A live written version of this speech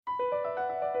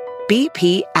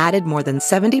BP added more than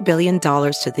 $70 billion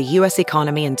to the U.S.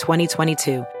 economy in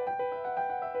 2022.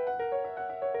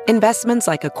 Investments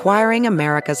like acquiring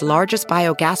America's largest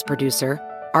biogas producer,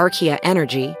 Archaea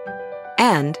Energy,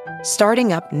 and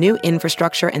starting up new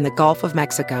infrastructure in the Gulf of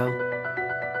Mexico.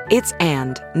 It's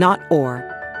and, not or.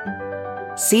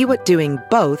 See what doing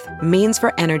both means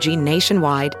for energy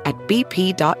nationwide at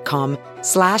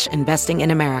bp.com/investing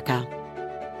in America.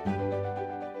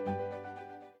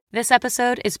 This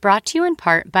episode is brought to you in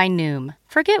part by Noom.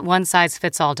 Forget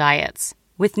one-size-fits-all diets.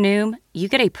 With Noom, you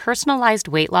get a personalized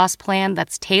weight loss plan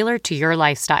that's tailored to your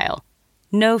lifestyle.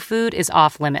 No food is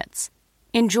off limits.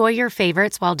 Enjoy your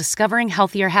favorites while discovering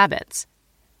healthier habits.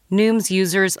 Noom's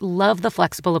users love the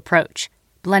flexible approach,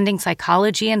 blending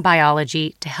psychology and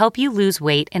biology to help you lose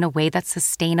weight in a way that's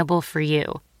sustainable for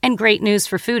you. And great news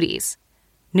for foodies.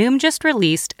 Noom just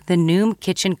released the Noom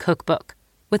Kitchen Cookbook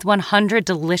with 100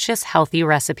 delicious, healthy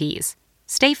recipes.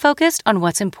 Stay focused on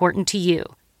what's important to you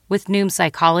with Noom's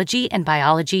psychology and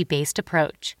biology-based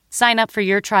approach. Sign up for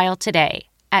your trial today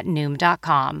at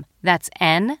Noom.com. That's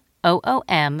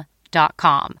NOOM.com.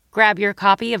 Grab your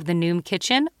copy of the Noom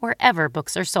Kitchen wherever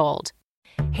books are sold.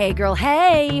 Hey girl,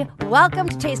 hey! Welcome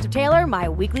to Taste of Taylor, my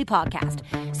weekly podcast.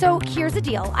 So here's the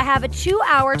deal. I have a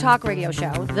 2-hour talk radio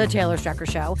show, The Taylor Strecker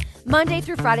Show, Monday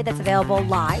through Friday that's available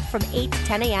live from 8 to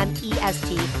 10 a.m.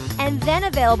 EST, and then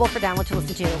available for download to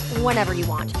listen to whenever you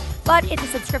want. But it's a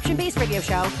subscription-based radio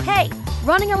show. Hey,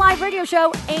 running a live radio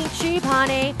show ain't cheap,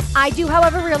 honey. I do,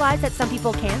 however, realize that some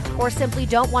people can't or simply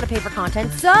don't want to pay for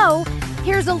content. So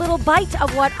here's a little bite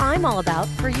of what I'm all about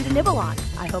for you to nibble on.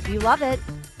 I hope you love it.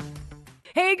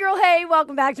 Hey girl, hey,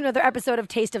 welcome back to another episode of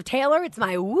Taste of Taylor. It's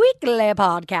my weekly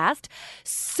podcast.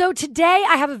 So today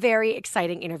I have a very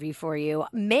exciting interview for you.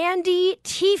 Mandy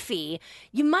Teefey.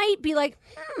 You might be like,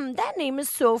 that name is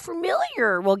so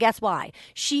familiar. Well, guess why?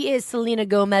 She is Selena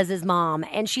Gomez's mom,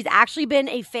 and she's actually been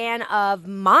a fan of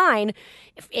mine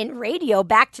in radio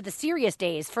back to the Sirius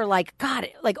days for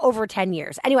over 10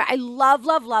 years. Anyway, I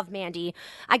love Mandy.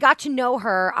 I got to know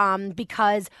her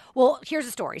because, well, here's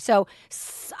the story. So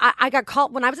I got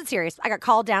called, when I was at Sirius, I got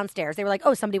called downstairs. They were like,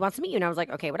 oh, somebody wants to meet you. And I was like,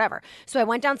 okay, whatever. So I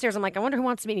went downstairs. I'm like, I wonder who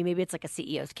wants to meet me. Maybe it's like a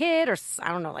CEO's kid or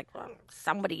I don't know,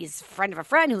 somebody's friend of a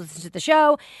friend who listens to the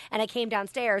show. And I came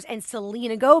downstairs and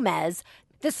Selena Gomez,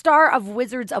 the star of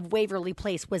Wizards of Waverly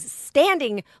Place, was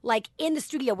standing in the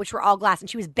studio, which were all glass, and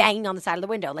she was banging on the side of the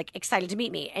window, excited to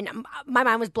meet me. And my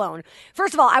mind was blown.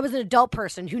 First of all, I was an adult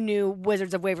person who knew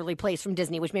Wizards of Waverly Place from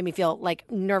Disney, which made me feel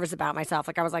nervous about myself.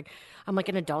 I'm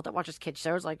an adult that watches kids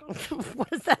shows. What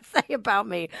does that say about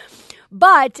me?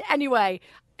 But anyway,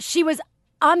 she was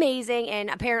amazing.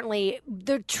 And apparently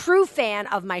the true fan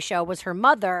of my show was her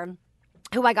mother,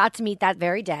 who I got to meet that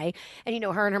very day. And,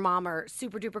 her and her mom are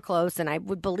super duper close. And I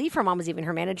would believe her mom was even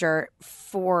her manager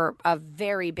for a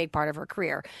very big part of her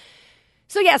career.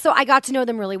 So I got to know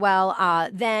them really well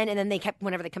then they kept,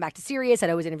 whenever they come back to Sirius, I'd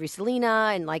always interview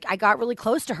Selena, and I got really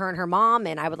close to her and her mom,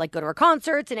 and I would go to her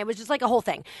concerts, and it was just a whole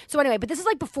thing. So anyway, but this is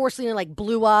before Selena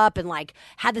blew up and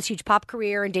had this huge pop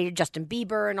career and dated Justin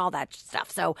Bieber and all that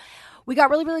stuff. So we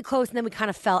got really, really close, and then we kind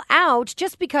of fell out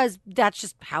just because that's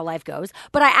just how life goes.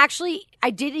 But I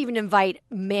did even invite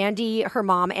Mandy, her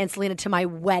mom, and Selena to my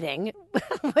wedding,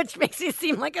 which makes me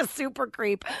seem like a super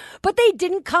creep. But they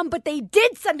didn't come, but they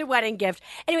did send a wedding gift.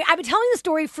 Anyway, I've been telling the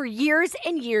story for years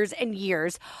and years and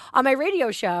years on my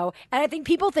radio show, and I think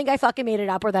people think I fucking made it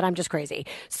up or that I'm just crazy.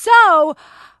 So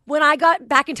when I got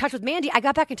back in touch with Mandy, I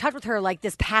got back in touch with her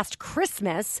this past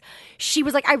Christmas. She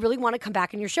was like, I really want to come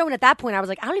back in your show. And at that point, I was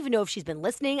like, I don't even know if she's been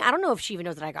listening. I don't know if she even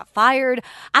knows that I got fired.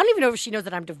 I don't even know if she knows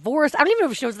that I'm divorced. I don't even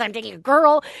know if she knows that I'm dating a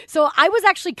girl. So I was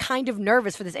actually kind of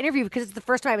nervous for this interview because it's the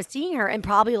first time I was seeing her in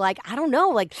probably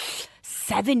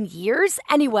 7 years.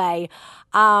 Anyway,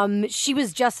 she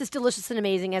was just as delicious and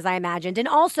amazing as I imagined. And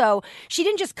also, she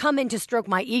didn't just come in to stroke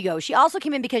my ego. She also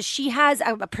came in because she has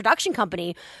a production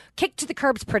company, Kick to the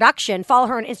Curbs Production. Follow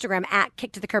her on Instagram at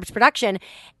Kick to the Curbs Production.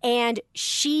 And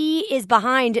she is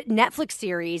behind Netflix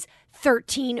series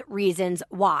 13 Reasons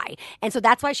Why. And so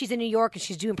that's why she's in New York and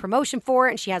she's doing promotion for it.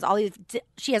 And she has all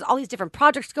these different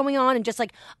projects going on and just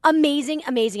amazing,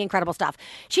 incredible stuff.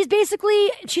 She's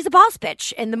a boss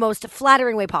bitch in the most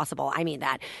flattering way possible. I mean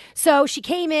that. So she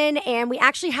came in and we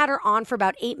actually had her on for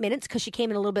about 8 minutes because she came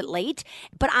in a little bit late.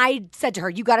 But I said to her,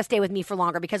 you got to stay with me for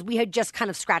longer because we had just kind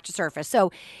of scratched the surface.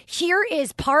 So here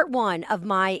is part one of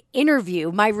my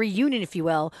interview, my reunion, if you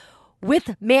will,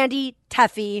 with Mandy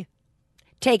Teefey.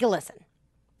 Take a listen.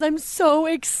 I'm so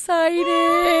excited.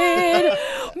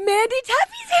 Mandy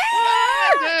Teefey's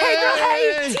here. Hey, girl,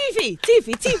 hey. Teefey.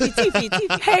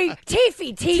 Hey,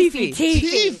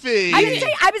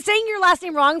 Teefey. I've been saying your last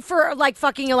name wrong for like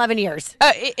fucking 11 years.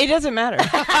 It doesn't matter.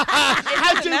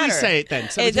 How do we say it then?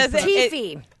 It doesn't.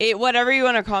 Teefey. Whatever you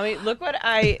want to call me. Look what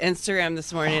I Instagrammed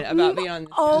this morning about me on.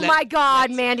 Oh my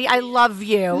God, Mandy, I love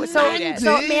you. So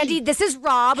Mandy, this is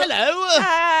Rob. Hello.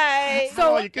 Hi.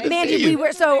 So good to Mandy, see you. we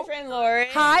were so. My friend Lori.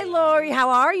 Hi, Lori. How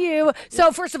are you?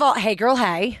 So first of all, hey, girl,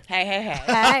 hey. Hey.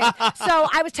 Hey. So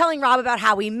I was telling Rob about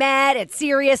how we met at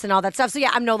Sirius and all that stuff. So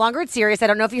yeah, I'm no longer at Sirius. I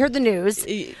don't know if you heard the news.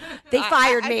 They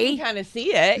fired me. I can kind of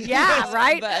see it. Yeah,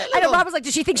 right. But- I know. Rob was like,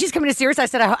 "Does she think she's coming to Sirius?" I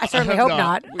said, "I certainly hope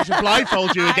not." We should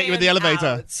blindfold you and get you in the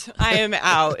elevator. I am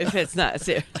out if it's not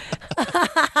serious.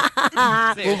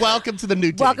 Well, welcome to the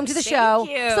new team. Welcome to the show.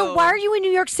 you. So why are you in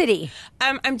New York City?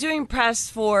 I'm doing press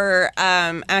for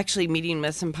actually meeting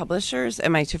with some publishers.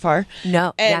 Am I too far?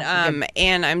 No. And Yeah, you're good.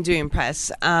 and I'm doing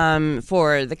press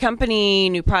for the company,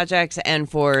 new projects, and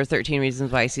for 13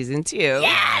 Reasons Why season 2.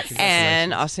 Yes!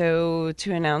 And also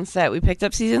to announce that we picked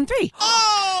up season 3.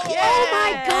 Oh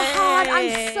my God,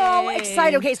 I'm so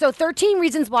excited. Okay, so 13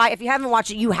 Reasons Why. If you haven't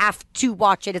watched it, you have to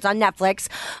watch it. It's on Netflix.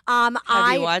 Have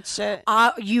you watched it?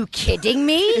 Are you kidding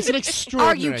me? It's an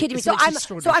extraordinary. Are you kidding me? It's So an I'm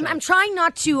extraordinary show. I'm trying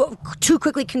not to too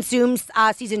quickly consume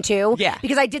season 2. Yeah.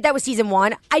 Because I did that with season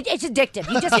 1. It's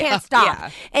addictive. You just can't stop. Yeah.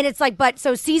 And it's like, but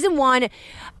so season 1.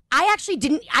 I actually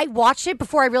didn't. I watched it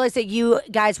before I realized that you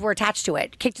guys were attached to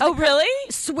it. Kicked to the really?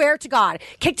 Swear to God.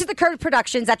 Kicked to the Curb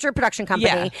Productions. That's your production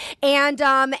company. Yeah.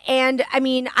 And I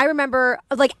mean, I remember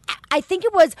like I think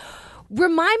it was.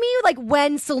 Remind me, like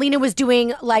when Selena was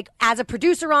doing like as a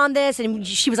producer on this, and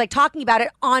she was like talking about it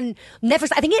on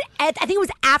Netflix. I think it was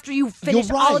after you finished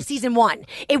You're all of right. season 1.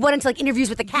 It went into like interviews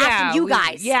with the cast and you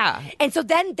guys. Yeah. And so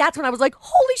then that's when I was like,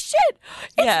 holy shit,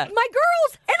 it's my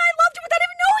girls, and I loved it without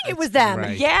even knowing it was them.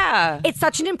 great. Yeah. It's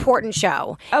such an important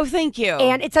show. Oh, thank you.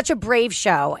 And it's such a brave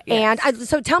show. Yes. And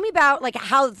so tell me about like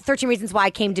how 13 Reasons Why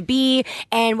came to be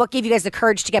and what gave you guys the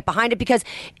courage to get behind it. Because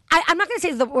I'm not going to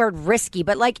say the word risky,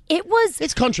 but like it was...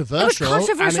 It's controversial. It was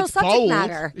controversial and it's subject bold.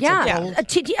 matter. It's Yeah. bold.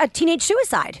 A teenage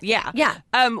suicide. Yeah. Yeah.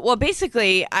 Well,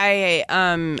 basically,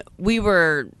 we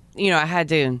were, I had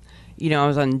to, I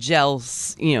was on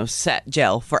set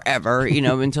gel forever,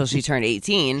 until she turned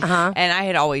 18. Uh-huh. And I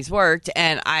had always worked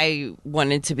and I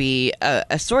wanted to be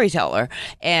a storyteller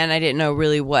and I didn't know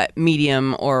really what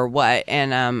medium or what.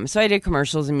 And so I did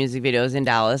commercials and music videos in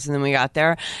Dallas and then we got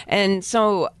there. And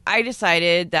so I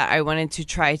decided that I wanted to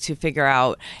try to figure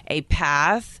out a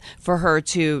path for her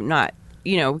to not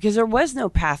because there was no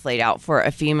path laid out for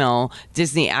a female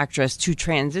Disney actress to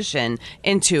transition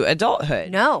into adulthood.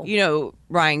 No.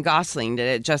 Ryan Gosling did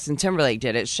it. Justin Timberlake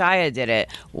did it. Shia did it.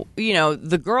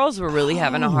 The girls were really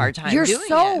having a hard time You're doing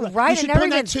so it. right. We I should never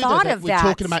point even out too, thought though, of we're that.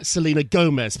 talking about Selena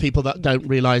Gomez. People that don't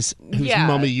realize whose Yeah.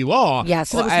 mommy you are. Yes.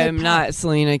 So there was no I'm path. not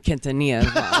Selena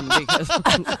Quintanilla's mom because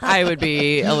I would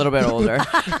be a little bit older,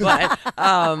 but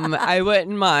I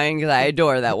wouldn't mind because I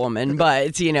adore that woman. But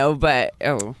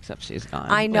except she's gone.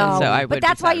 I know. So I would but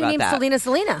that's be why sad you about named that.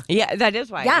 Selena. Yeah, that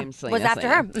is why Yeah, I named Selena. was after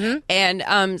her. Mhm.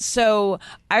 And so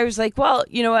I was like, well,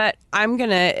 you know what?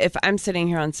 If I'm sitting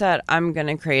here on set, I'm going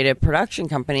to create a production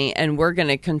company and we're going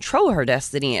to control her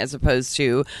destiny as opposed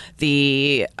to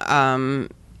the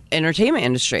entertainment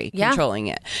industry controlling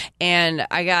it. And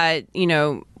I got,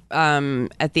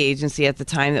 at the agency at the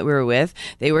time that we were with,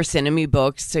 they were sending me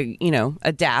books to,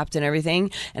 adapt and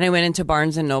everything. And I went into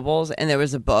Barnes and Nobles and there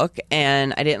was a book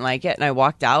and I didn't like it. And I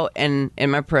walked out and in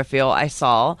my peripheral, I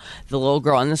saw the little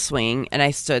girl on the swing and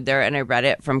I stood there and I read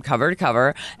it from cover to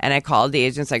cover. And I called the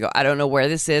agents. I go, I don't know where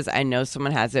this is. I know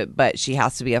someone has it, but she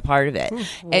has to be a part of it.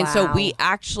 And so Wow. we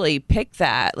actually picked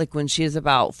that like when she was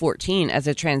about 14 as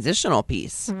a transitional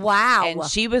piece. Wow. And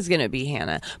she was going to be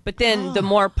Hannah. But then the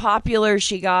more popular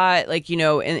she got,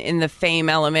 in the fame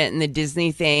element and the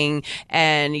Disney thing,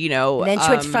 and, And then she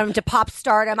went from to pop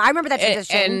stardom. I remember that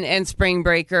transition. and Spring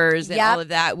Breakers and Yep. all of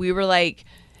that. We were like,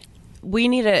 we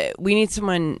need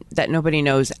someone that nobody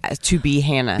knows to be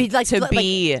Hannah, to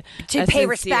pay sincere-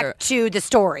 respect to the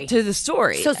story. to the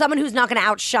story. So someone who's not going to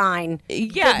outshine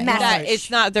Yeah, the that message.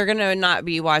 it's not. They're gonna not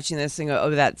be watching this and go,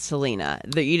 "Oh, that's Selena."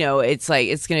 It's like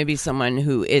it's gonna be someone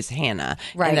who is Hannah,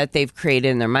 Right. and that they've created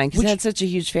in their mind because that's such a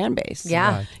huge fan base.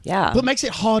 Yeah. Right. Yeah. But makes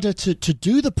it harder to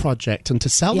do the project and to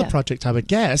sell the project, I would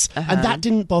guess. And that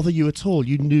didn't bother you at all.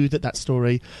 You knew that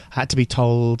story had to be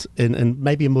told in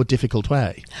maybe a more difficult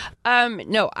way.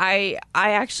 No, I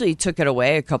actually took it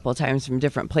away a couple of times from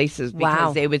different places because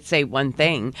Wow. they would say one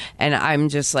thing, and I'm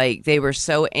just like, they were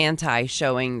so anti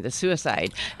showing the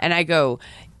suicide, and I go,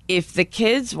 if the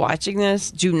kids watching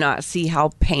this do not see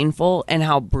how painful and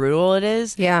how brutal it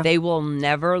is, they will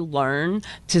never learn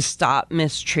to stop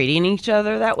mistreating each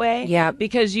other that way. Yeah.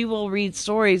 Because you will read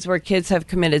stories where kids have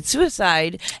committed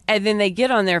suicide and then they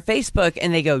get on their Facebook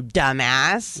and they go,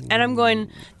 dumbass. And I'm going,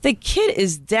 the kid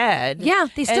is dead. Yeah,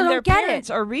 they still and don't their get parents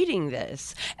it. are reading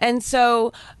this. And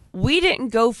so we didn't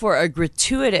go for a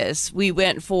gratuitous. We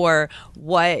went for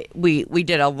what we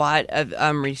did a lot of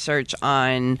research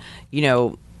on,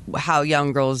 how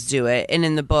young girls do it. And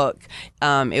in the book,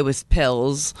 it was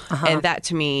pills. And that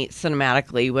to me,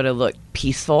 cinematically, would have looked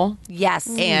peaceful. Yes.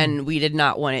 And we did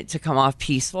not want it to come off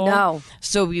peaceful. No.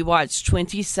 So we watched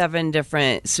 27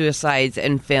 different suicides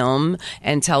in film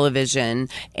and television.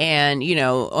 And,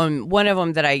 one of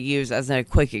them that I use as a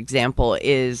quick example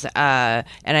is, and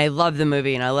I love the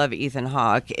movie and I love Ethan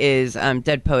Hawke, is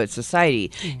Dead Poets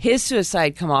Society. His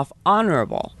suicide come off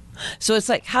honorable. So it's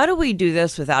like, how do we do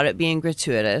this without it being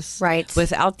gratuitous? Right.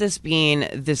 Without this being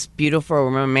this beautiful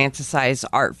romanticized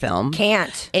art film.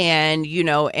 Can't. And,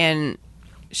 and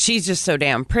she's just so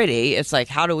damn pretty. It's like,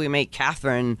 how do we make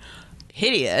Catherine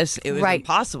hideous? It was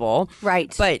impossible.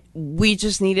 Right. But we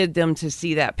just needed them to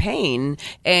see that pain.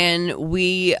 And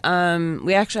we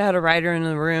actually had a writer in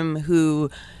the room who...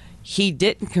 he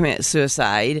didn't commit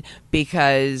suicide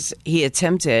because he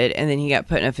attempted and then he got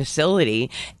put in a facility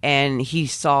and he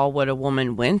saw what a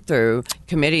woman went through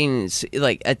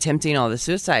attempting all the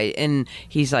suicide. And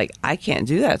he's like, I can't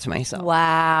do that to myself.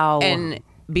 Wow. And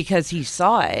because he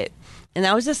saw it. And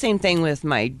that was the same thing with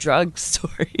my drug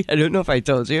story. I don't know if I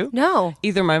told you. No.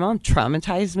 Either my mom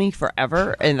traumatized me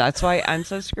forever, and that's why I'm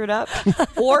so screwed up,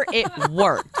 or it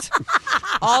worked.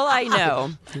 All I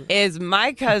know is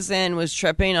my cousin was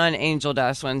tripping on angel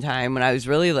dust one time when I was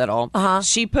really little.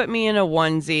 She put me in a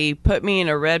onesie, put me in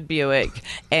a red Buick,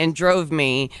 and drove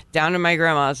me down to my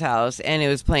grandma's house, and it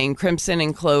was playing Crimson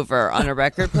and Clover on a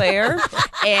record player,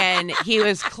 and he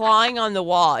was clawing on the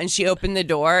wall, and she opened the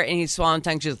door, and he swallowed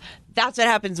tongue. She was, that's what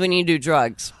happens when you do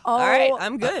drugs. Oh. All right,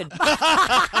 I'm good.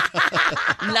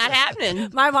 Not happening.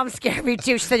 My mom scared me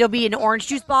too. She said you'll be in an orange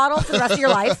juice bottle for the rest of your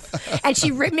life. And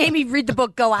she made me read the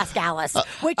book Go Ask Alice,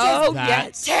 which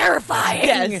is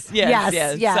terrifying.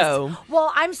 Yes. So,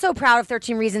 well, I'm so proud of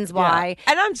 13 Reasons Why.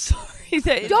 Yeah. And I'm sorry.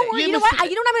 Don't worry. You know what?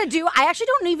 You know what I'm going to do? I actually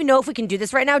don't even know if we can do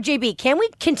this right now. JB, can we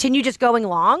continue just going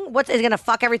long? Is it going to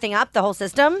fuck everything up, the whole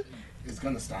system? It's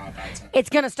going to stop at 10. It's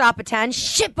going to stop at 10?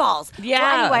 Shitballs. Yeah.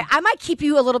 Well, anyway, I might keep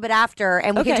you a little bit after,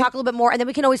 and we can talk a little bit more, and then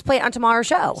we can always play it on tomorrow's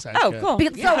show. Sounds good. Cool.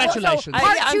 Congratulations. So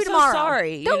part two I'm tomorrow. So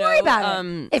sorry. Don't worry about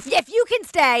it. If you can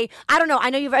stay, I don't know. I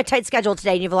know you have a tight schedule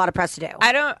today, and you have a lot of press to do.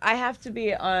 I have to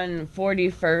be on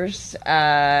 41st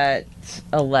at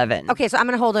 11. Okay, so I'm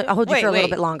going to hold you for a little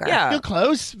bit longer. Yeah. You're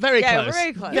close. Very close. We're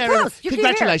very close. You're close. You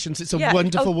Congratulations. It's a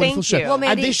wonderful, wonderful show. Well,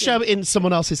 Mandy, and this show in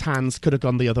someone else's hands could have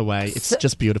gone the other way. It's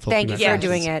just beautiful. Thank you for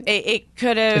doing it. It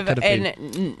could have,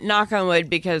 and knock on wood,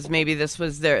 because maybe this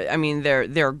was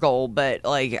their goal, but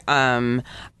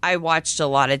I watched a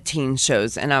lot of teen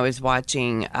shows, and I was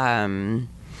watching,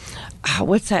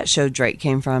 what's that show Drake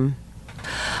came from?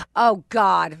 Oh,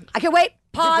 God. I can wait.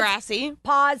 Pause. Degrassi.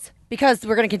 Pause, because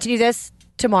we're going to continue this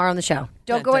tomorrow on the show.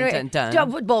 Don't go anywhere.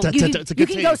 You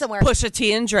can go somewhere. Pusha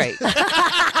T and Drake.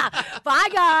 Bye,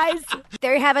 guys.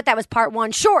 There you have it. That was part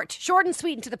one. Short and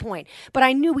sweet and to the point. But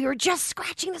I knew we were just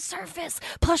scratching the surface.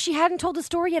 Plus, she hadn't told the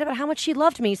story yet about how much she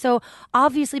loved me. So,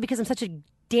 obviously, because I'm such a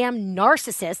damn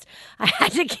narcissist, I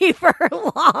had to keep her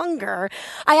longer.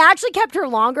 I actually kept her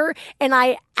longer, and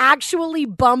I actually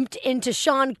bumped into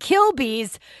Sean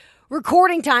Kilby's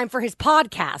recording time for his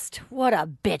podcast. What a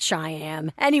bitch I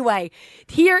am. Anyway,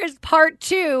 here is part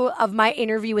 2 of my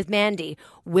interview with Mandy.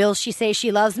 Will she say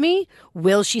she loves me?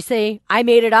 Will she say I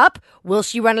made it up? Will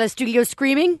she run out of the studio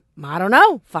screaming? I don't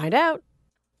know. Find out.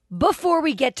 Before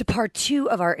we get to part 2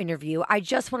 of our interview, I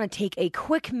just want to take a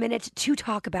quick minute to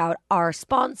talk about our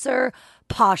sponsor,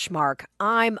 Poshmark.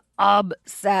 I'm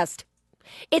obsessed.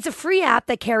 It's a free app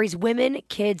that carries women,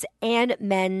 kids, and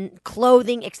men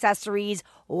clothing, accessories,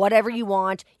 whatever you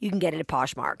want. You can get it at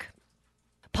Poshmark.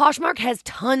 Poshmark has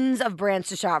tons of brands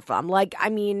to shop from.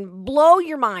 Blow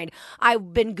your mind.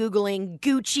 I've been Googling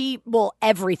Gucci,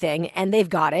 everything, and they've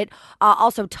got it.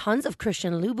 Also, tons of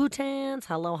Christian Louboutins.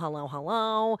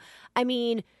 Hello.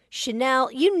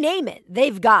 Chanel, you name it,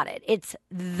 they've got it. It's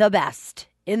the best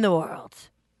in the world.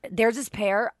 There's this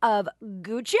pair of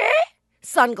Gucci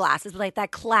sunglasses with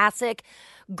that classic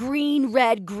green,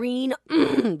 red, green,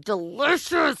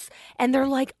 delicious. And they're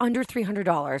like under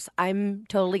 $300. I'm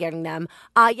totally getting them.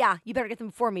 Yeah, you better get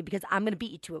them for me because I'm going to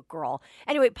beat you to it, girl.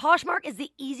 Anyway, Poshmark is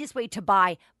the easiest way to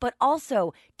buy, but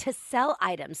also to sell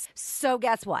items. So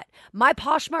guess what? My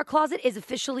Poshmark closet is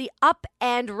officially up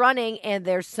and running, and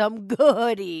there's some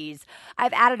goodies.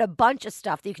 I've added a bunch of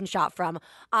stuff that you can shop from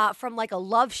like a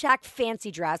Love Shack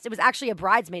fancy dress. It was actually a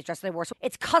bridesmaid dress that I wore, so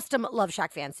it's custom Love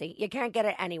Shack fancy. You can't get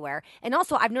it anywhere. And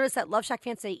also, I've noticed that Love Shack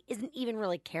fancy isn't even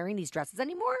really carrying these dresses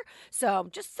anymore. So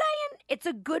just saying, it's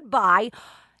a good buy.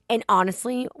 And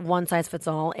honestly, one size fits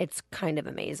all. It's kind of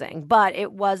amazing. But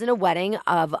it was in a wedding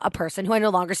of a person who I no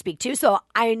longer speak to, so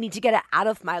I need to get it out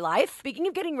of my life. Speaking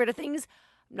of getting rid of things,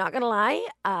 I'm not going to lie,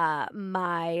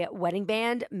 my wedding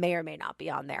band may or may not be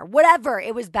on there. Whatever.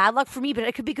 It was bad luck for me, but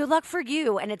it could be good luck for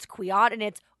you. And it's Quiot, and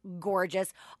it's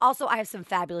gorgeous. Also, I have some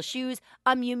fabulous shoes,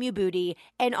 a Miu Miu booty,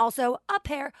 and also a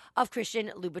pair of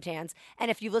Christian Louboutins.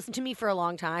 And if you've listened to me for a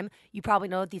long time, you probably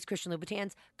know that these Christian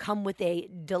Louboutins come with a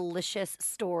delicious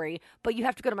story, but you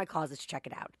have to go to my closet to check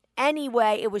it out.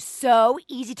 Anyway, it was so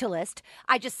easy to list.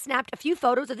 I just snapped a few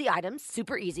photos of the items,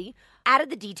 super easy, added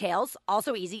the details,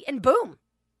 also easy, and boom.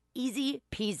 Easy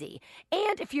peasy.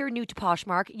 And if you're new to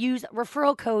Poshmark, use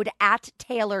referral code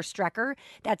 @TaylorStrecker.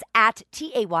 That's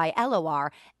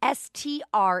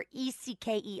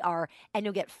 @TaylorStrecker, and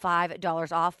you'll get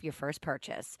 $5 off your first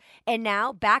purchase. And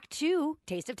now back to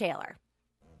Taste of Taylor.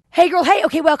 Hey girl, hey.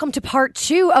 Okay, welcome to part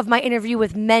 2 of my interview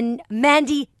with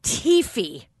Mandy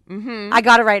Teefey. Mm-hmm. I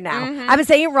got it right now. Mm-hmm. I've been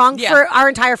saying it wrong for our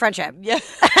entire friendship. Yeah.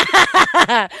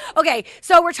 Okay,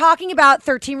 so we're talking about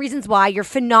 13 Reasons Why, your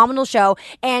phenomenal show,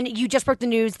 and you just broke the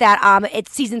news that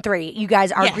it's season 3. You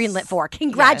guys are greenlit for.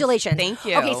 Congratulations. Yes, thank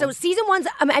you. Okay, so season 1's,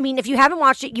 I mean, if you haven't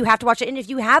watched it, you have to watch it, and if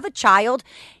you have a child,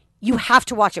 you have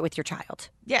to watch it with your child.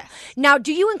 Yes. Now,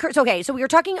 do you encourage... Okay, so we were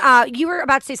talking... you were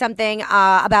about to say something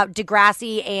about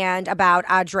Degrassi and about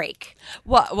Drake.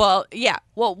 Well, yeah.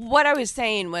 Well, what I was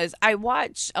saying was I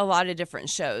watch a lot of different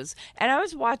shows, and I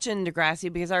was watching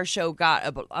Degrassi because our show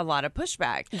got a lot of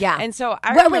pushback. Yeah. And so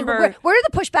I remember... Where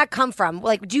did the pushback come from?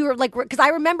 Like, do you... Like, because I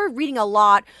remember reading a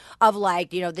lot of,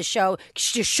 like, you know, the show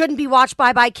shouldn't be watched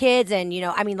by kids, and, you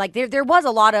know, I mean, like, there was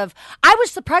a lot of... I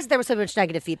was surprised there was so much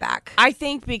negative feedback. I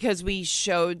think because we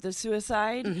showed the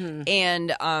suicide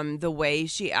and the way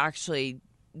she actually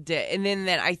did, and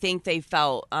then I think they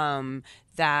felt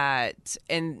that,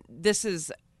 and this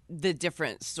is the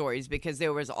different stories because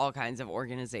there was all kinds of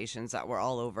organizations that were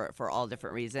all over it for all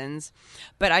different reasons,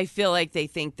 but I feel like they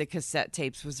think the cassette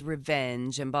tapes was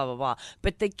revenge and blah blah blah,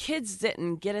 but the kids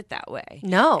didn't get it that way.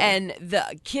 No. And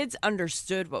the kids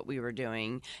understood what we were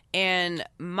doing, and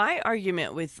my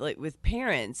argument with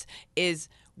parents is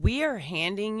we are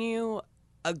handing you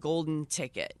a golden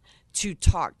ticket to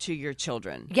talk to your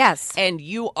children. Yes. And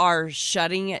you are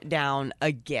shutting it down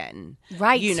again.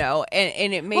 Right. You know,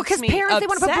 and it makes me because parents, they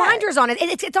want to put blinders on it.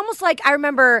 It's almost like, I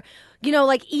remember, you know,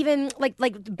 like even like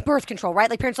birth control,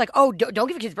 right? Like parents are like, oh, don't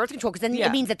give your kids birth control because then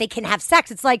it means that they can have sex.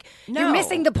 It's like, you're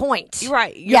missing the point. You're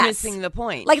right. You're missing the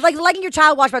point. Like letting your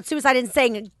child watch about suicide and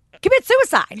saying, commit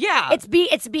suicide. Yeah.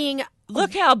 It's being...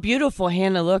 Look how beautiful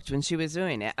Hannah looked when she was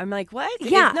doing it. I'm like, what?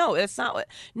 Yeah. No, that's not what.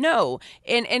 No.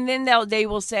 And then they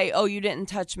will say, oh, you didn't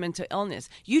touch mental illness.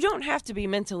 You don't have to be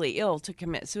mentally ill to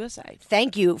commit suicide.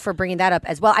 Thank you for bringing that up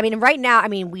as well. I mean, right now, I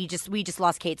mean, we just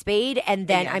lost Kate Spade, and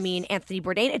then I mean Anthony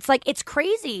Bourdain. It's like, it's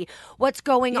crazy what's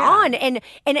going on, and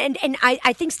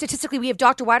I think statistically we have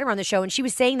Dr. Wider on the show, and she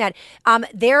was saying that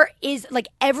there is, like,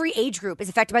 every age group is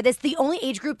affected by this. The only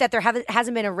age group that there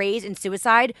hasn't been a raise in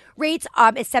suicide rates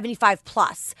is 75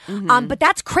 plus. But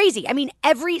that's crazy. I mean,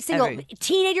 every single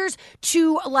teenagers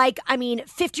to, like, I mean,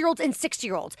 50-year-olds and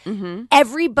 60-year-olds.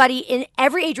 Everybody in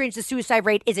every age range, the suicide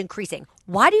rate is increasing.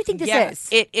 Why do you think this is?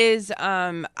 It is.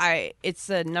 It's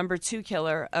the number 2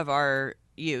 killer of our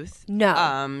youth.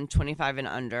 No. 25 and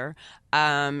under.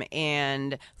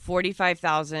 And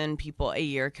 45,000 people a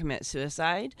year commit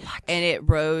suicide. What? And it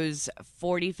rose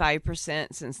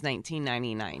 45% since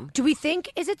 1999. Do we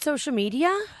think, is it social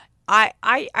media?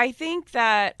 I think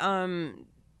that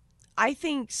I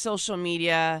think social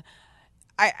media,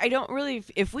 I don't really,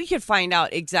 if we could find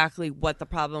out exactly what the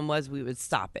problem was, we would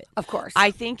stop it. Of course.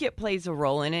 I think it plays a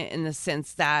role in it in the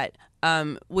sense that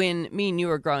when me and you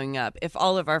were growing up, if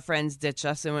all of our friends ditched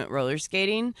us and went roller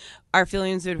skating, our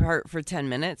feelings would hurt for 10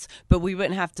 minutes, but we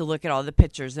wouldn't have to look at all the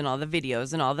pictures and all the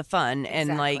videos and all the fun.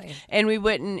 And and we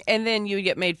wouldn't, and then you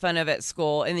get made fun of at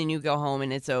school and then you go home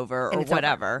and it's over or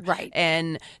whatever. Over. Right.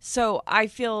 And so I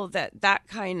feel that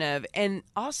kind of, and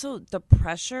also the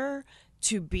pressure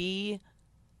to be,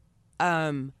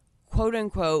 quote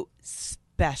unquote,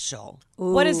 special.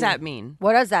 What does that mean?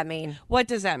 What does that mean? What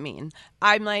does that mean?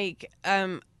 I'm like,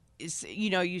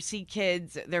 you see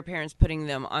kids, their parents putting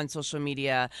them on social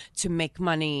media to make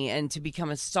money and to become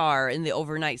a star and the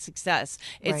overnight success.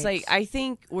 It's like, I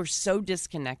think we're so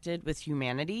disconnected with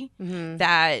humanity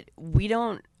that we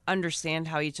don't understand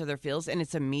how each other feels. And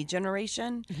it's a me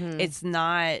generation. It's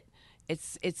not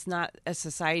a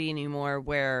society anymore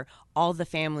where all the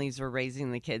families were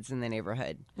raising the kids in the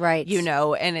neighborhood. Right.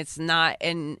 And it's not,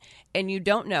 and you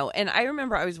don't know. And I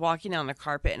remember I was walking down the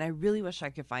carpet, and I really wish I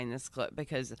could find this clip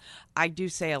because I do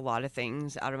say a lot of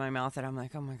things out of my mouth that I'm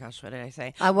like, oh my gosh, what did I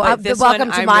say? But this welcome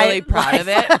one, to I'm my really proud life. of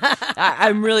it.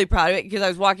 I'm really proud of it because I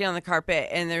was walking on the carpet,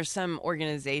 and there's some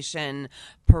organization,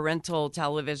 parental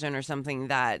television or something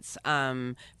that's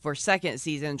for second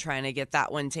season trying to get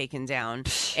that one taken down.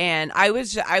 And I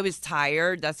was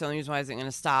tired. That's the only reason why I wasn't going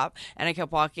to stop. And I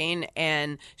kept walking,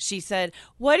 and she said,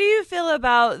 what do you feel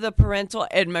about the parental?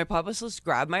 And my publicist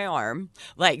grabbed my arm,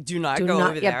 like, do not go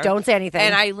over there. Don't say anything.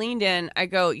 And I leaned in. I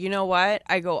go, you know what?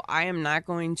 I go, I am not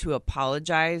going to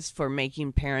apologize for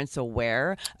making parents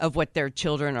aware of what their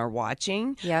children are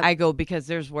watching. Yep. I go, because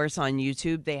there's worse on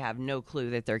YouTube. They have no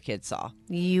clue that their kids saw.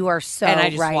 You are so And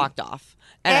I just right. walked off.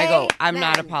 And I go, I'm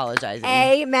not apologizing.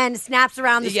 Amen. Snaps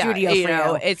around the studio for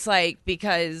you. It's like,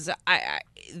 because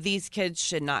these kids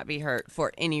should not be hurt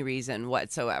for any reason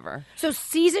whatsoever. So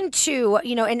season 2,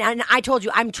 and I told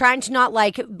you, I'm trying to not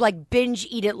like binge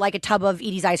eat it like a tub of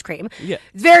Edie's ice cream. Yeah.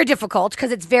 It's very difficult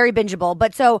because it's very bingeable.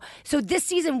 But so this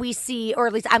season we see, or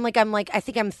at least I'm I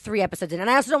think I'm 3 episodes in.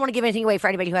 And I also don't want to give anything away for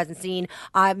anybody who hasn't seen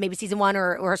maybe season 1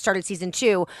 or started season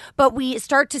 2. But we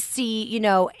start to see,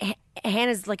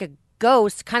 Hannah's like a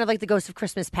ghost, kind of like the ghost of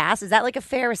Christmas Past. Is that like a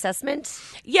fair assessment?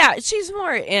 Yeah, she's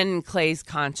more in Clay's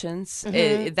conscience.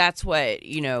 That's what,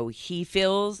 he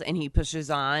feels and he pushes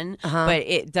on. But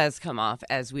it does come off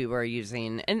as we were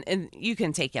using, and you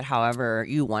can take it however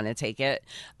you want to take it.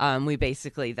 We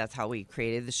basically, that's how we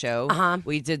created the show.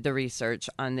 We did the research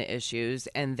on the issues,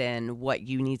 and then what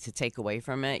you need to take away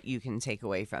from it, you can take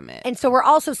away from it. And so we're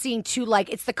also seeing too, like,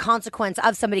 it's the consequence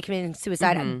of somebody committing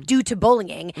suicide due to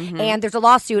bullying. And there's a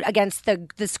lawsuit against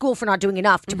the school for not doing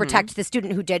enough to protect the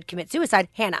student who did commit suicide,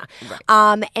 Hannah.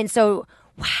 Right. And so,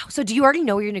 wow. So do you already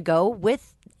know where you're going to go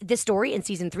with this story in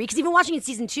season 3? Because even watching in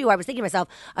season 2, I was thinking to myself,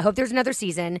 I hope there's another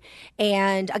season.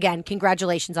 And again,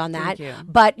 congratulations on that. Thank you.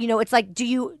 But, it's like, do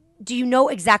you know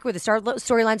exactly where the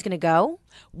storyline's going to go?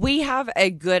 We have a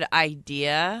good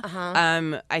idea.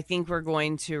 I think we're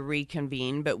going to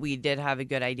reconvene, but we did have a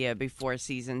good idea before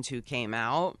season 2 came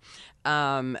out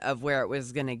of where it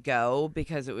was going to go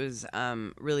because it was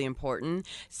really important.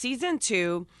 Season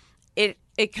 2, it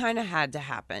kind of had to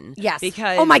happen. Yes.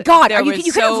 Because oh my God, you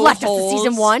could have left us to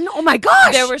season 1. Oh my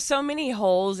gosh. There were so many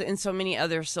holes and so many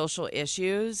other social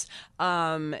issues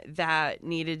that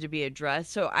needed to be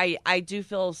addressed. So I do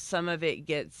feel some of it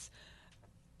gets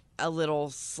a little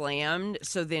slammed,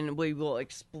 so then we will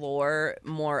explore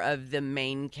more of the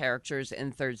main characters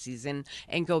in 3rd season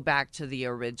and go back to the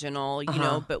original,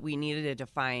 but we needed to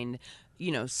find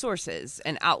sources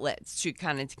and outlets to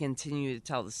kind of continue to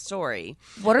tell the story.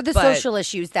 What are the social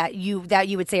issues that you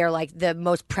would say are like the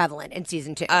most prevalent in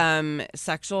season 2?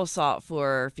 Sexual assault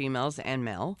for females and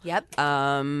male. Yep.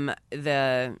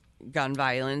 The gun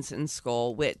violence in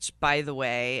school, which, by the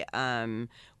way,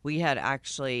 we had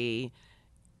actually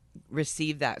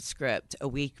received that script a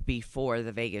week before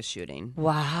the Vegas shooting.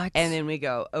 What? And then we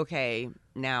go, okay,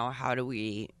 now how do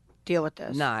we deal with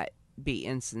this? Not be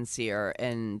insincere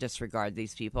and disregard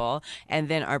these people. And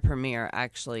then our premiere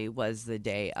actually was the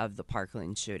day of the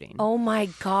Parkland shooting. Oh my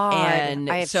God. And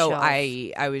so chills.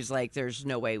 I was like, there's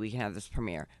no way we can have this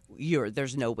premiere.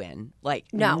 There's no win.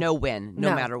 Like, no win,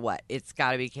 no matter what. It's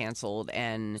got to be canceled.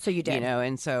 And so you did.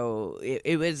 And so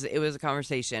it was a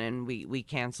conversation, and we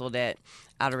canceled it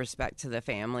out of respect to the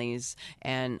families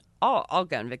and all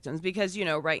gun victims, because,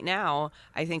 right now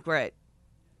I think we're at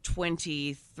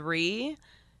 23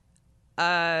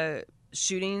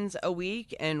 shootings a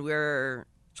week, and we're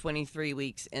 23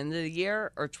 weeks into the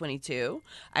year, or 22.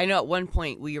 I know at one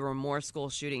point we were more school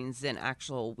shootings than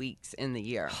actual weeks in the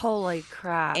year. Holy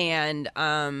crap. And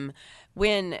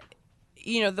when,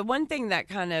 the one thing that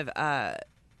kind of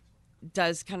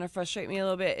does kind of frustrate me a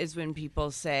little bit is when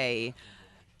people say,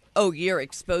 oh, you're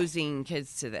exposing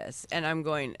kids to this. And I'm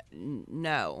going,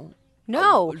 no.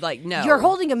 No. Like, no. You're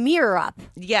holding a mirror up.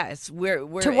 Yes. We're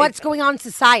to what's going on in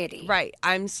society. Right.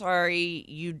 I'm sorry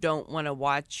you don't want to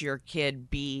watch your kid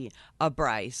be a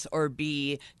Bryce or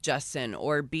be Justin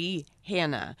or be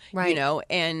Hannah. Right.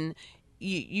 And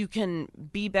you can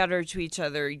be better to each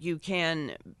other. You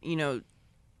can,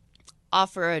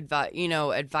 offer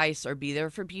advice or be there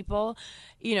for people,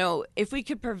 if we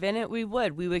could prevent it, we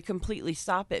would completely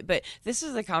stop it. But this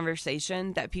is a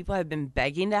conversation that people have been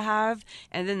begging to have.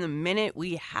 And then the minute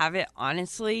we have it,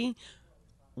 honestly,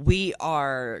 we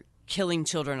are killing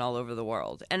children all over the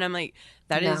world. And I'm like,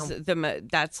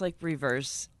 that's like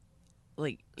reverse,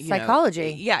 like,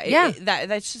 psychology.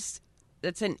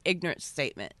 That's an ignorant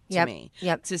statement to me.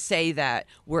 To say that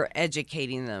we're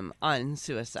educating them on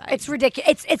suicide. It's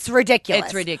ridiculous. It's ridiculous.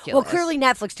 It's ridiculous. Well, clearly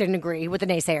Netflix didn't agree with the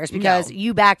naysayers because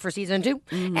you back for season 2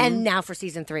 and now for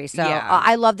season 3. So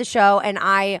I love the show, and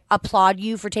I applaud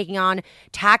you for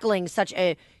tackling such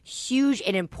a huge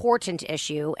and important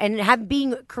issue and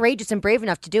being courageous and brave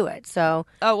enough to do it. So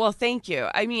well, thank you.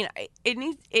 I mean,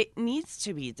 it needs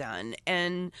to be done,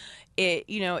 and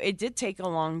it did take a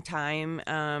long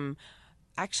time.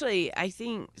 Actually, I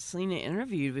think Selena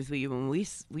interviewed with you when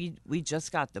we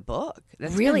just got the book.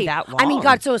 That's really been that long. I mean,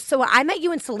 God. So I met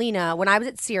you and Selena when I was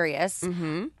at Sirius.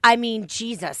 I mean,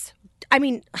 Jesus. I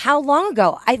mean, how long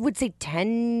ago? I would say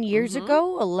 10 years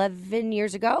ago, 11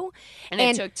 years ago. And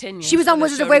it took 10 years. She was on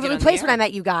Wizards of Waverly Place when I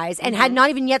met you guys and had not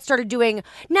even yet started doing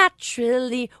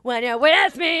Naturally When You're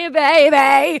With Me,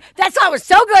 Baby. That song was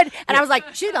so good. And I was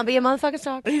like, she's going to be a motherfucking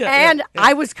star.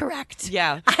 I was correct.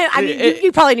 Yeah. I mean,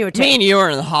 you probably knew it too. Me and you were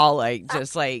in the hall,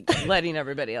 just letting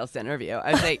everybody else interview.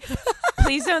 I was like,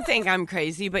 please don't think I'm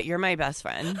crazy, but you're my best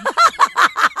friend.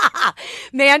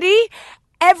 Mandy,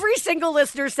 every single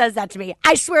listener says that to me.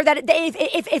 I swear that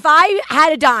if I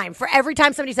had a dime for every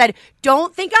time somebody said,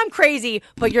 don't think I'm crazy,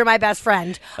 but you're my best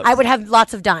friend, I would have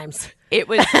lots of dimes. It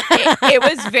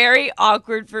was very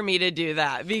awkward for me to do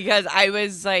that because I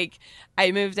was like,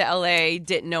 I moved to LA,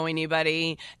 didn't know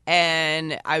anybody,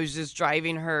 and I was just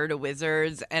driving her to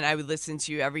Wizards, and I would listen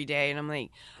to you every day, and I'm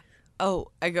like,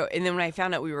 and then when I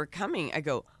found out we were coming, I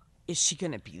go, is she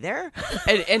going to be there?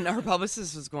 And her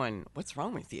publicist was going, what's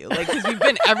wrong with you? Like, because we've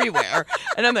been everywhere.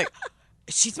 And I'm like,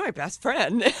 she's my best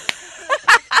friend.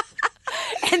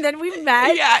 And then we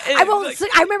met. Yeah.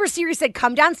 I remember Siri said,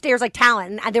 come downstairs like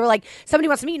Talon. And they were like, somebody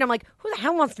wants to meet you. And I'm like, who the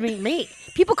hell wants to meet me?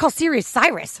 People call Siri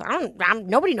Cyrus.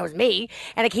 Nobody knows me.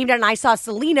 And I came down and I saw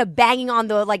Selena banging on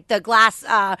the glass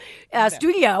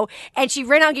studio. And she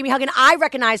ran out and gave me a hug. And I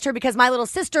recognized her because my little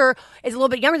sister is a little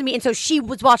bit younger than me. And so she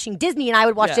was watching Disney and I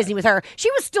would watch Disney with her.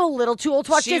 She was still a little too old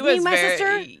to watch Disney, my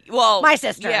sister. Well, my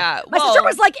sister. Yeah. My sister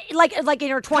was like in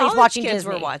her 20s watching kids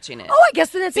Disney. Were watching it. Oh, I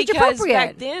guess then it's age appropriate. Because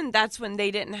back then, that's when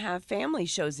they didn't have family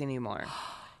shows anymore.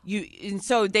 And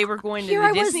so they were going to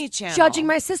the Disney Channel. Judging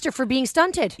my sister for being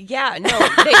stunted. Yeah, no,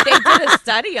 they did a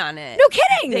study on it. No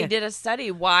kidding. They did a study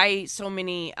why so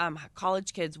many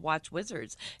college kids watch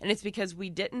Wizards, and it's because we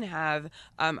didn't have.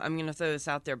 I'm going to throw this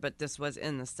out there, but this was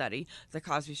in the study, The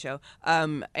Cosby Show,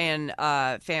 and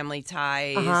Family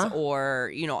Ties,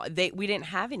 or we didn't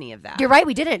have any of that. You're right,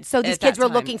 we didn't. So these kids were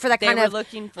looking for that kind of. They were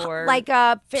looking for like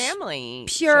family,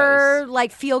 pure shows.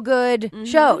 Like feel good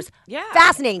shows. Yeah,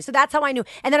 fascinating. So that's how I knew.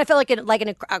 And then I felt like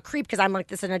a creep because I'm like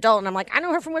this an adult and I'm like I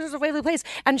know her from Wizards of Waverly Place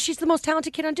and she's the most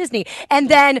talented kid on Disney. And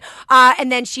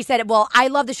then she said, well, I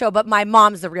love the show, but my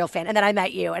mom's the real fan. And then I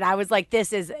met you and I was like,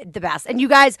 this is the best. And you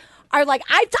guys are like,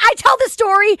 I tell the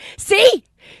story. See,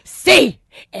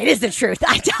 it is the truth.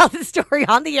 I tell the story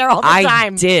on the air all the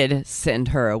time. I did send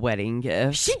her a wedding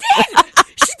gift. She did.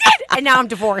 And now I'm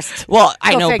divorced. Well,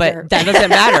 I know, but that doesn't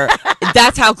matter.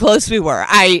 That's how close we were.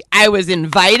 I was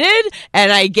invited,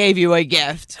 and I gave you a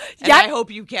gift. And I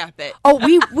hope you kept it. Oh,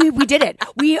 we did it.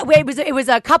 It was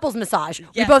a couples massage. Yes.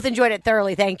 We both enjoyed it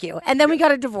thoroughly. Thank you. And then we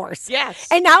got a divorce. Yes.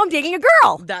 And now I'm dating a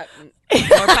girl.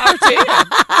 More power to you.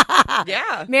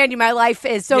 Yeah. Mandy, my life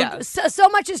is so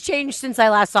much has changed since I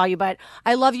last saw you, but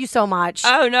I love you so much.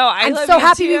 Oh, no, I'm so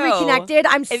happy we reconnected.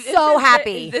 I'm so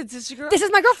happy. This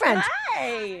is my girlfriend.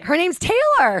 Hi. Her name's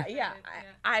Taylor. Yeah.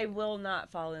 I will not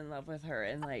fall in love with her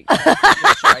and destroy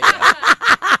you.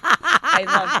 I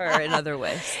love her in other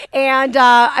ways. And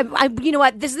I you know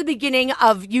what? This is the beginning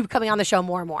of you coming on the show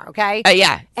more and more, okay?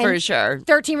 Yeah, for sure.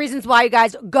 13 Reasons Why, you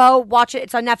guys. Go watch it.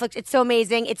 It's on Netflix. It's so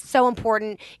amazing. It's so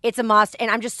important. It's a must. And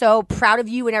I'm just so proud of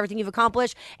you and everything you've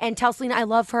accomplished. And tell Selena I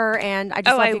love her and I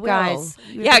just love you guys.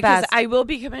 Yeah, because I will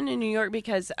be coming to New York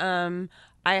because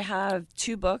I have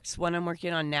 2 books. One I'm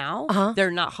working on now. They're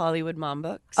not Hollywood mom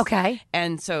books. Okay.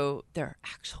 And so they're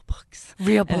actual books.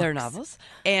 Real books. And they're novels.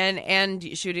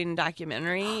 And shooting a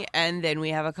documentary. And then we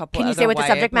have a couple Can you say what the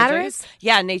subject matter is?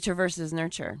 Yeah, nature versus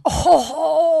nurture.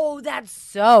 Oh, that's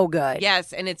so good.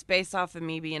 Yes, and it's based off of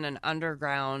me being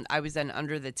I was an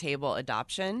under-the-table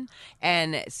adoption.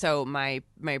 And so my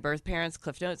birth parents,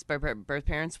 Cliff Notes, my birth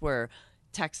parents were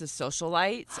Texas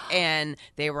socialites, and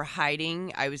they were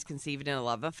hiding. I was conceived in a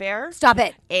love affair. Stop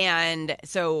it. And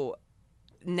so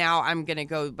now I'm going to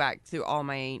go back through all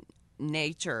my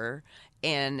nature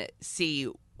and see,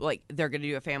 like, they're going to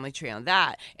do a family tree on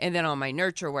that. And then on my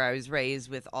nurture, where I was raised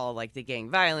with all, like, the gang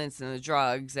violence and the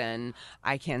drugs. And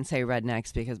I can say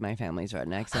rednecks because my family's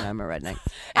rednecks and I'm a redneck.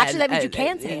 Actually, that means you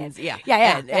can say it. Yeah.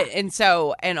 Yeah. And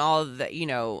so, and all the, you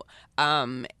know,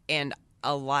 and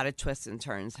a lot of twists and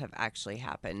turns have actually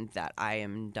happened that I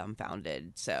am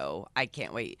dumbfounded. So I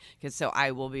can't wait, because so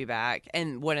I will be back.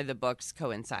 And one of the books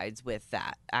coincides with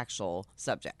that actual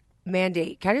subject.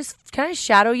 Mandy, can I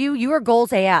shadow you? You are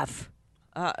goals AF.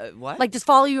 What? Like, just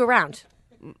follow you around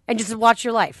and just watch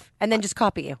your life and then just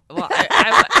copy you. Well,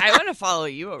 I want to follow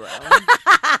you around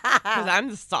because I'm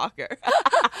the stalker.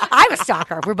 I'm a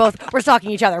stalker. We're stalking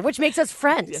each other, which makes us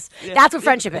friends. Yes. That's what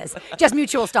friendship is. Just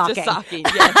mutual stalking. Just stalking,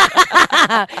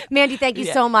 yes. Mandy, thank you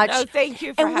so much. No, thank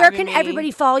you for having me. And where can everybody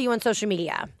follow you on social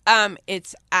media?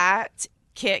 It's at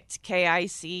Kicked,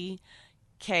 KICKED,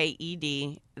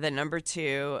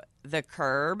 2, The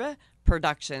Curb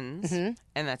Productions, and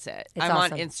that's it. I'm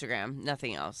awesome. On Instagram,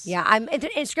 nothing else. Yeah,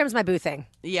 Instagram's my boo thing.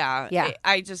 Yeah.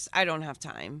 I don't have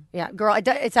time. Yeah, girl,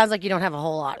 it sounds like you don't have a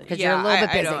whole lot because you're a little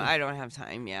bit busy. I don't have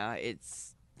time. Yeah,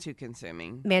 it's too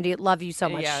consuming. Mandy, love you so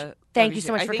much. Yeah, thank you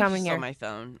so much for coming here. I think my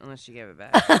phone, unless you gave it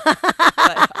back.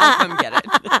 But I'll come get it.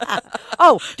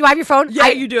 Oh, do I have your phone? Yeah,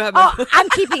 you do have my phone. I'm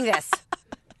keeping this.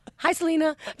 Hi,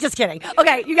 Selena. Just kidding.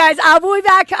 Okay, you guys, we'll be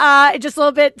back in just a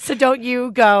little bit, so don't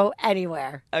you go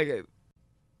anywhere. Okay.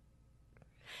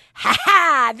 Ha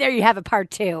ha! There you have it,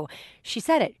 part 2. She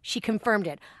said it. She confirmed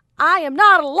it. I am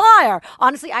not a liar.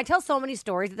 Honestly, I tell so many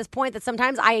stories at this point that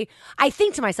sometimes I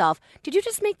think to myself, did you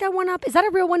just make that one up? Is that a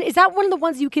real one? Is that one of the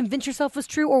ones you convinced yourself was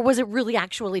true, or was it really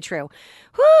actually true?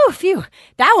 Whew, phew.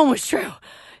 That one was true.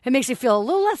 It makes me feel a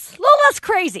little less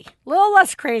crazy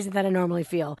than I normally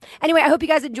feel. Anyway, I hope you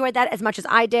guys enjoyed that as much as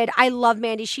I did. I love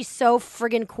Mandy. She's so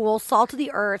friggin' cool, salt of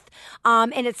the earth.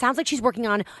 And it sounds like she's working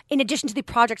on, in addition to the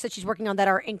projects that she's working on that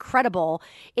are incredible,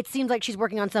 it seems like she's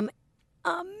working on some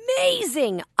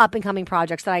amazing up-and-coming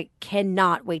projects that I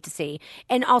cannot wait to see.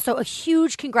 And also a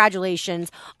huge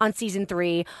congratulations on season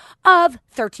 3 of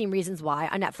 13 Reasons Why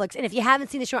on Netflix. And if you haven't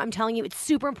seen the show, I'm telling you, it's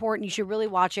super important. You should really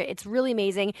watch it. It's really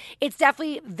amazing. It's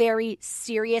definitely very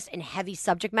serious and heavy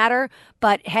subject matter,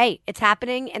 but hey, it's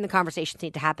happening and the conversations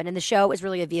need to happen. And the show is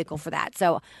really a vehicle for that.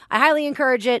 So I highly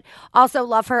encourage it. Also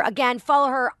love her. Again, follow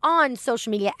her on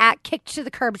social media at Kicked to the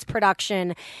Curbs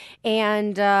Production.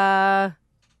 And,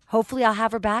 hopefully I'll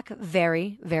have her back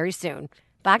very, very soon.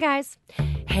 Bye, guys.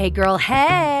 Hey, girl,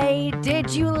 hey.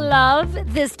 Did you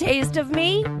love this taste of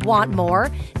me? Want more?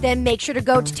 Then make sure to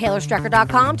go to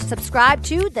TaylorStrecker.com to subscribe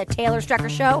to The Taylor Strecker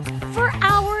Show for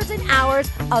hours and hours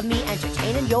of me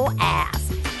entertaining your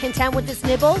ass. Content with this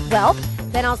nibble? Well,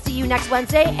 then I'll see you next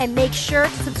Wednesday, and make sure to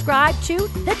subscribe to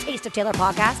the Taste of Taylor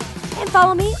podcast and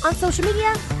follow me on social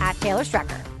media at Taylor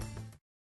Strecker.